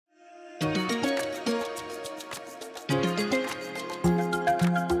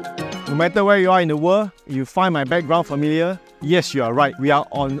No matter where you are in the world, if you find my background familiar, yes, you are right. We are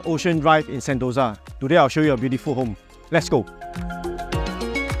on Ocean Drive in Sentosa. Today I'll show you a beautiful home. Let's go.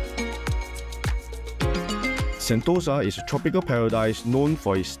 Sentosa is a tropical paradise known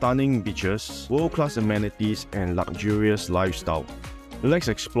for its stunning beaches, world-class amenities and luxurious lifestyle. Let's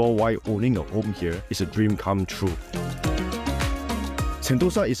explore why owning a home here is a dream come true.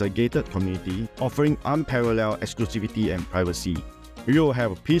 Sentosa is a gated community offering unparalleled exclusivity and privacy. You will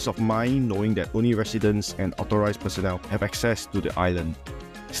have a peace of mind knowing that only residents and authorized personnel have access to the island.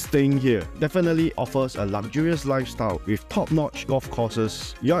 Staying here definitely offers a luxurious lifestyle with top-notch golf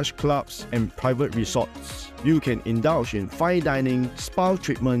courses, yacht clubs and private resorts. You can indulge in fine dining, spa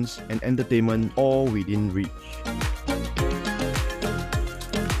treatments and entertainment all within reach.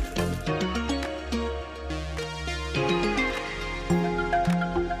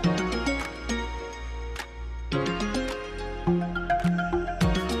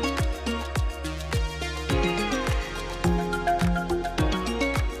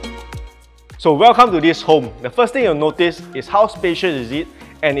 So welcome to this home. The first thing you'll notice is how spacious is it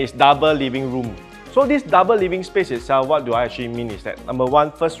and its double living room. So this double living space itself, what do I actually mean is that number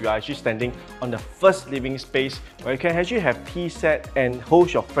one, first you are actually standing on the first living space where you can actually have tea set and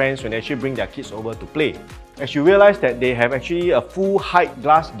host your friends when they actually bring their kids over to play. As you realize that they have actually a full height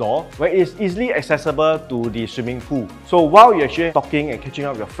glass door where it is easily accessible to the swimming pool. So while you're actually talking and catching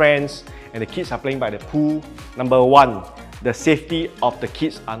up with your friends and the kids are playing by the pool, number one, the safety of the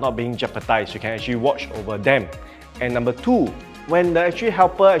kids are not being jeopardized. You can actually watch over them. And number two, when the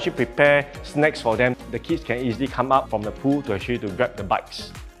helper actually prepare snacks for them, the kids can easily come up from the pool to grab the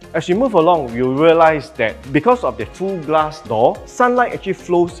bites. As you move along, you'll realize that because of the full glass door, sunlight actually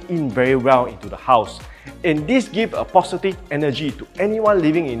flows in very well into the house. And this gives a positive energy to anyone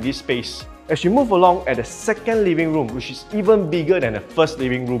living in this space. As you move along at the second living room, which is even bigger than the first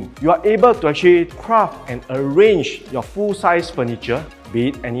living room, you are able to actually craft and arrange your full-size furniture, be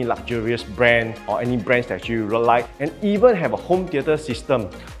it any luxurious brand or any brands that you like, and even have a home theatre system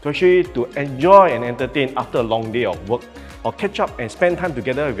to enjoy and entertain after a long day of work, or catch up and spend time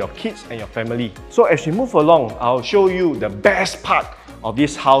together with your kids and your family. So as you move along, I'll show you the best part of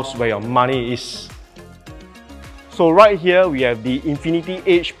this house where your money is. So right here, we have the Infinity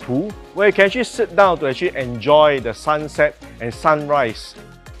Edge pool where you can actually sit down to actually enjoy the sunset and sunrise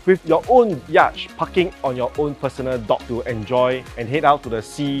with your own yacht parking on your own personal dock to enjoy and head out to the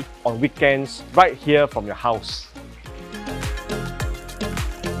sea on weekends right here from your house.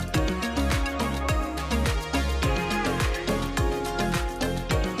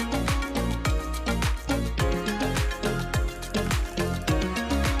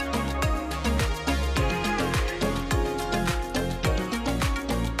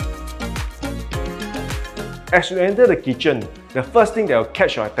 As you enter the kitchen, the first thing that will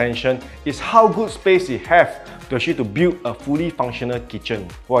catch your attention is how good space it has to build a fully functional kitchen.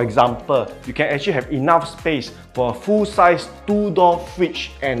 For example, you can actually have enough space for a full-size 2-door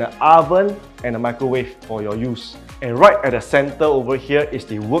fridge and an oven and a microwave for your use. And right at the center over here is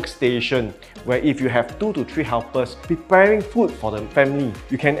the workstation, where if you have 2 to 3 helpers preparing food for the family,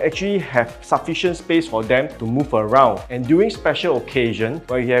 you can actually have sufficient space for them to move around. And during special occasions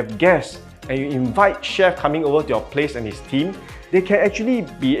where you have guests and you invite chef coming over to your place and his team, they can actually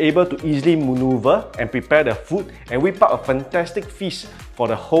be able to easily maneuver and prepare the food and whip up a fantastic feast for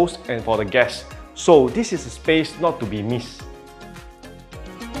the host and for the guests. So this is a space not to be missed.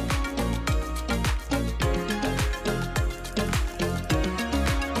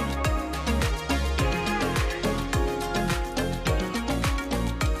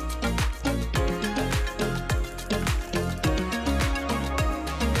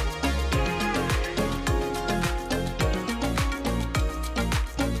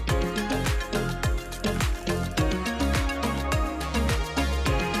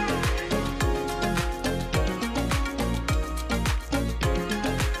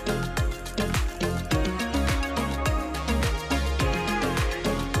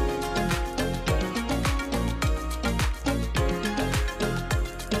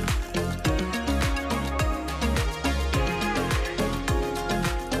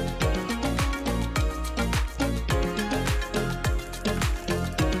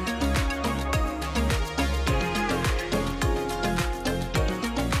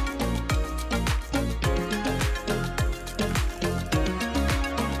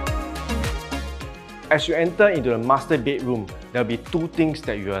 As you enter into the master bedroom, there will be 2 things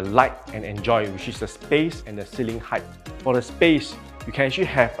that you will like and enjoy, which is the space and the ceiling height. For the space, you can actually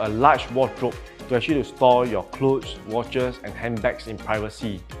have a large wardrobe to store your clothes, watches and handbags in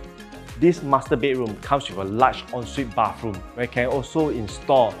privacy. This master bedroom comes with a large ensuite bathroom where you can also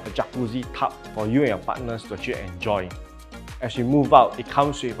install a jacuzzi tub for you and your partners to actually enjoy. As you move out, it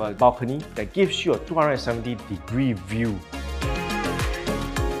comes with a balcony that gives you a 270-degree view.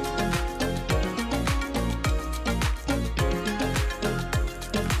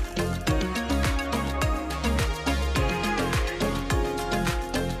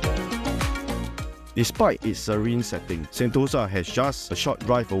 Despite its serene setting, Sentosa has just a short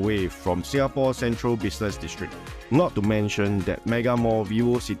drive away from Singapore's Central Business District. Not to mention that Mega Mall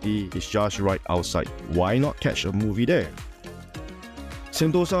VivoCity is just right outside. Why not catch a movie there?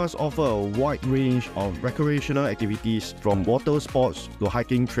 Sentosa's offer a wide range of recreational activities from water sports to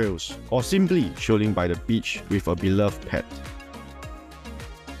hiking trails, or simply chilling by the beach with a beloved pet.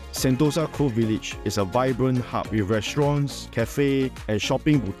 Sentosa Cove Village is a vibrant hub with restaurants, cafes, and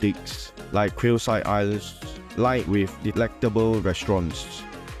shopping boutiques like Quailside Islands, lined with delectable restaurants.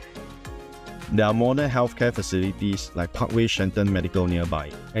 There are modern healthcare facilities like Parkway Shenton Medical nearby,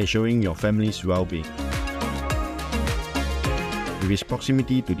 ensuring your family's well-being. With its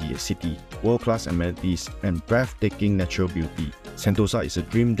proximity to the city, world-class amenities, and breathtaking natural beauty, Sentosa is a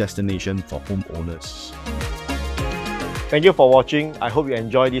dream destination for homeowners. Thank you for watching. I hope you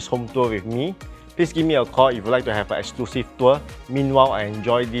enjoyed this home tour with me. Please give me a call if you'd like to have an exclusive tour. Meanwhile, I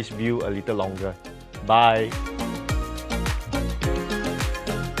enjoy this view a little longer. Bye!